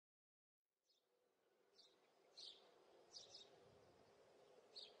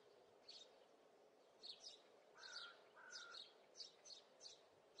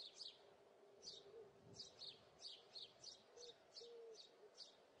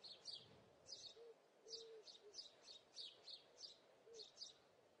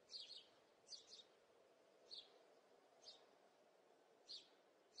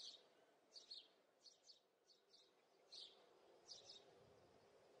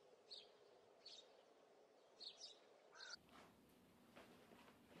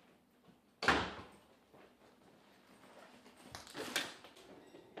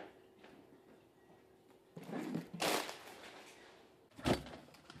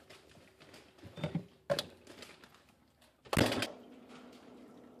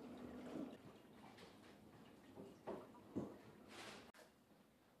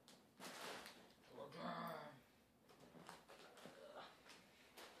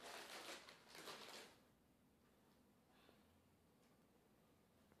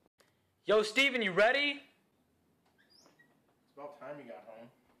Yo, Steven, you ready? It's about time you got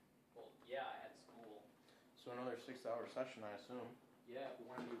home. Well, yeah, I had school. So another 6-hour session, I assume. Yeah, if we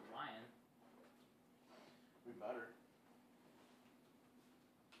want to meet Ryan. We better.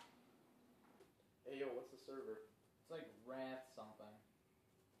 Hey, yo, what's the server? It's like Wrath something.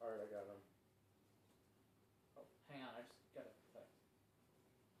 Alright, I got him. Oh, hang on, I just got a text.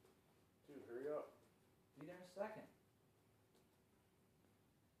 Dude, hurry up. Be there in a second.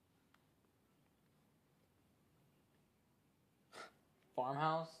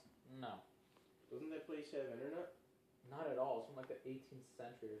 Farmhouse? No. Doesn't that place have internet? Not at all. It's from like the 18th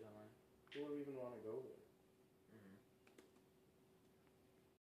century or something. Who would even want to go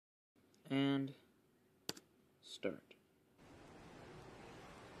there? And start.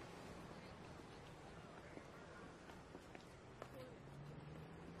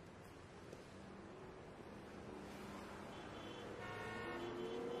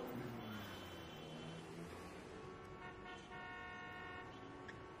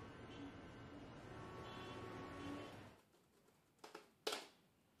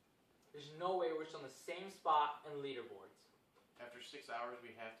 There's no way we're still in the same spot in leaderboards. After 6 hours, we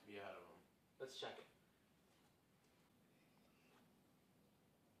have to be ahead of them. Let's check it.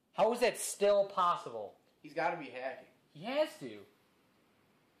 How is that still possible? He's got to be hacking. He has to.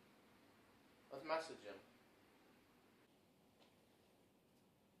 Let's message him.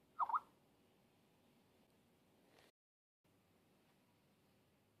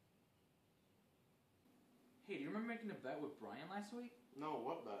 Hey, do you remember making a bet with Brian last week? No,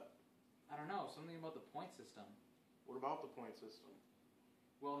 what bet? I don't know, something about the point system. What about the point system?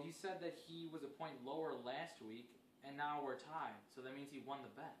 Well, he said that he was a point lower last week, and now we're tied, so that means he won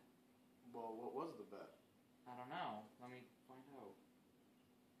the bet. Well, what was the bet? I don't know. Let me find out.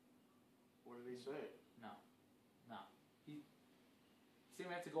 What did he say? No. He said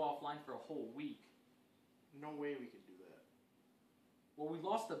we have to go offline for a whole week. No way we could do that. Well, we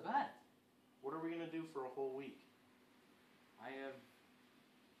lost the bet. What are we going to do for a whole week?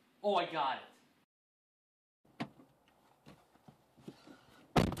 Oh, I got it.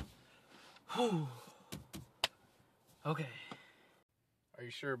 Whew. Okay. Are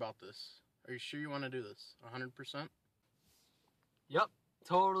you sure about this? Are you sure you want to do this? 100%? Yep.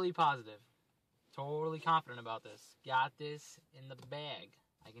 Totally positive. Totally confident about this. Got this in the bag.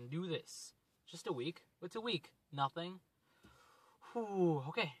 I can do this. Just a week. What's a week? Nothing. Whew.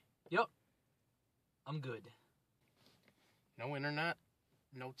 Okay. Yep. I'm good. No internet,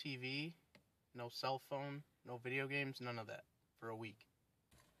 no TV, no cell phone, no video games, none of that. For a week.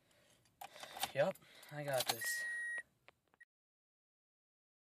 Yep. I got this.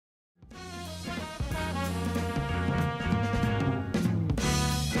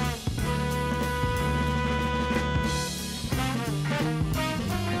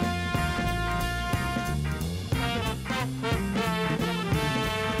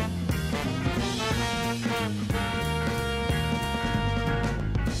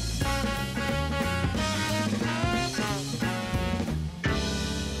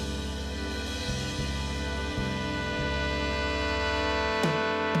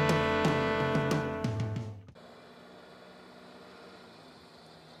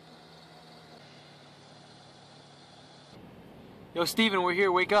 Yo, Steven, we're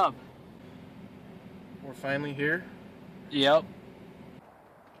here. Wake up. We're finally here. Yep.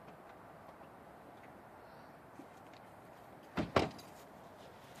 What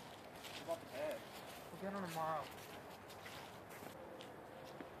about the bag? We'll get on tomorrow.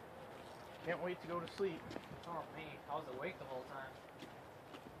 Can't wait to go to sleep. Oh, me. I was awake the whole time.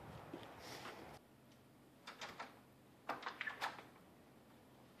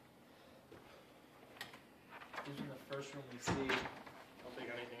 This is the first room we see. I don't think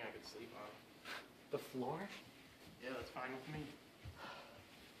anything I could sleep on. The floor? Yeah, that's fine with me.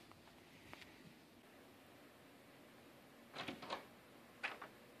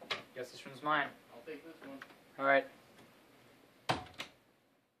 Guess this room's mine. I'll take this one. Alright.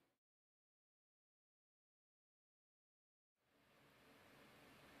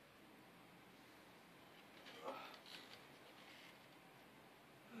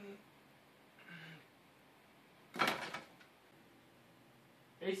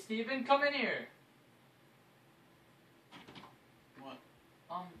 Hey, Steven, come in here. What?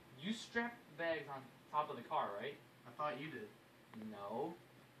 You strapped the bags on top of the car, right? I thought you did. No.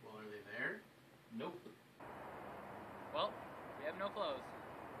 Well, are they there? Nope. Well, we have no clothes.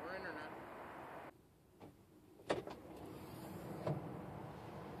 Or internet.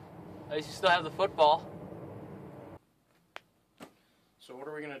 At least you still have the football. So what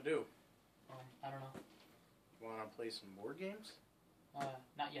are we gonna do? I don't know. Want to play some board games?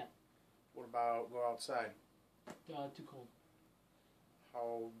 Not yet. What about go outside? Too cold.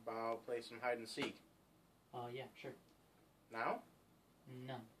 How about play some hide and seek? Yeah, sure. Now?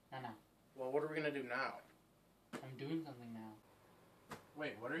 No, not now. Well, what are we gonna do now? I'm doing something now.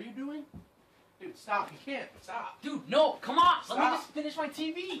 Wait, what are you doing? Dude, stop. You can't. Stop. Dude, no, come on! Let me Stop. just finish my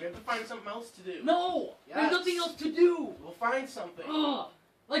TV! We have to find something else to do. No! Yes. There's nothing else to do! We'll find something. Ugh!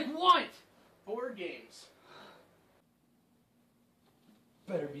 Like what? Board games.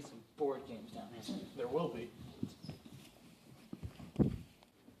 Better be some board games down here. There will be.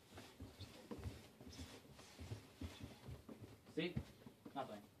 See?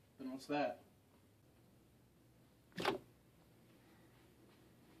 Nothing. Then what's that?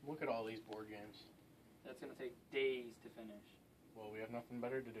 Look at all these board games. That's gonna take days to finish. Well, we have nothing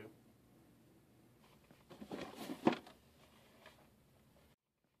better to do.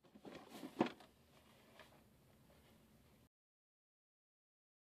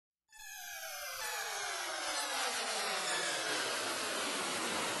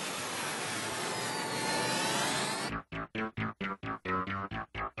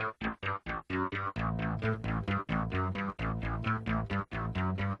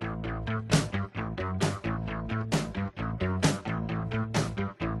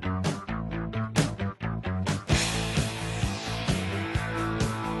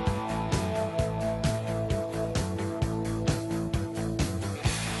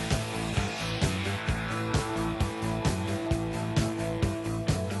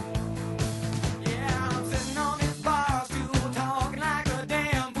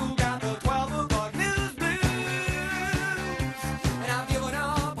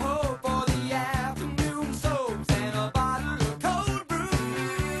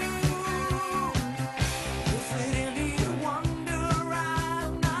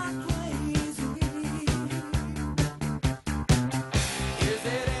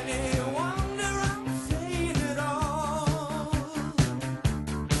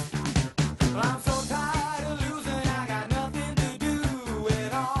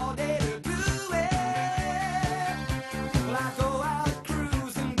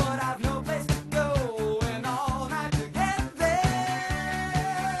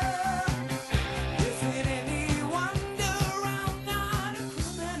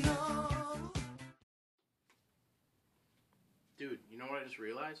 Dude, you know what I just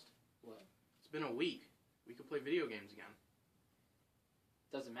realized? What? It's been a week. We could play video games again.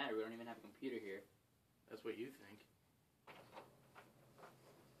 Doesn't matter, we don't even have a computer here. That's what you think.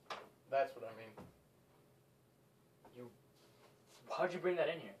 That's what I mean. How'd you bring that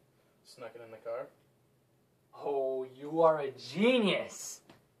in here? Snuck it in the car. Oh, you are a genius!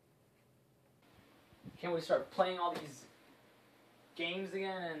 Can't we start playing all these games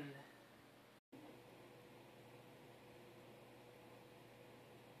again and...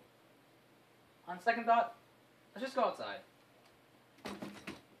 On second thought, let's just go outside.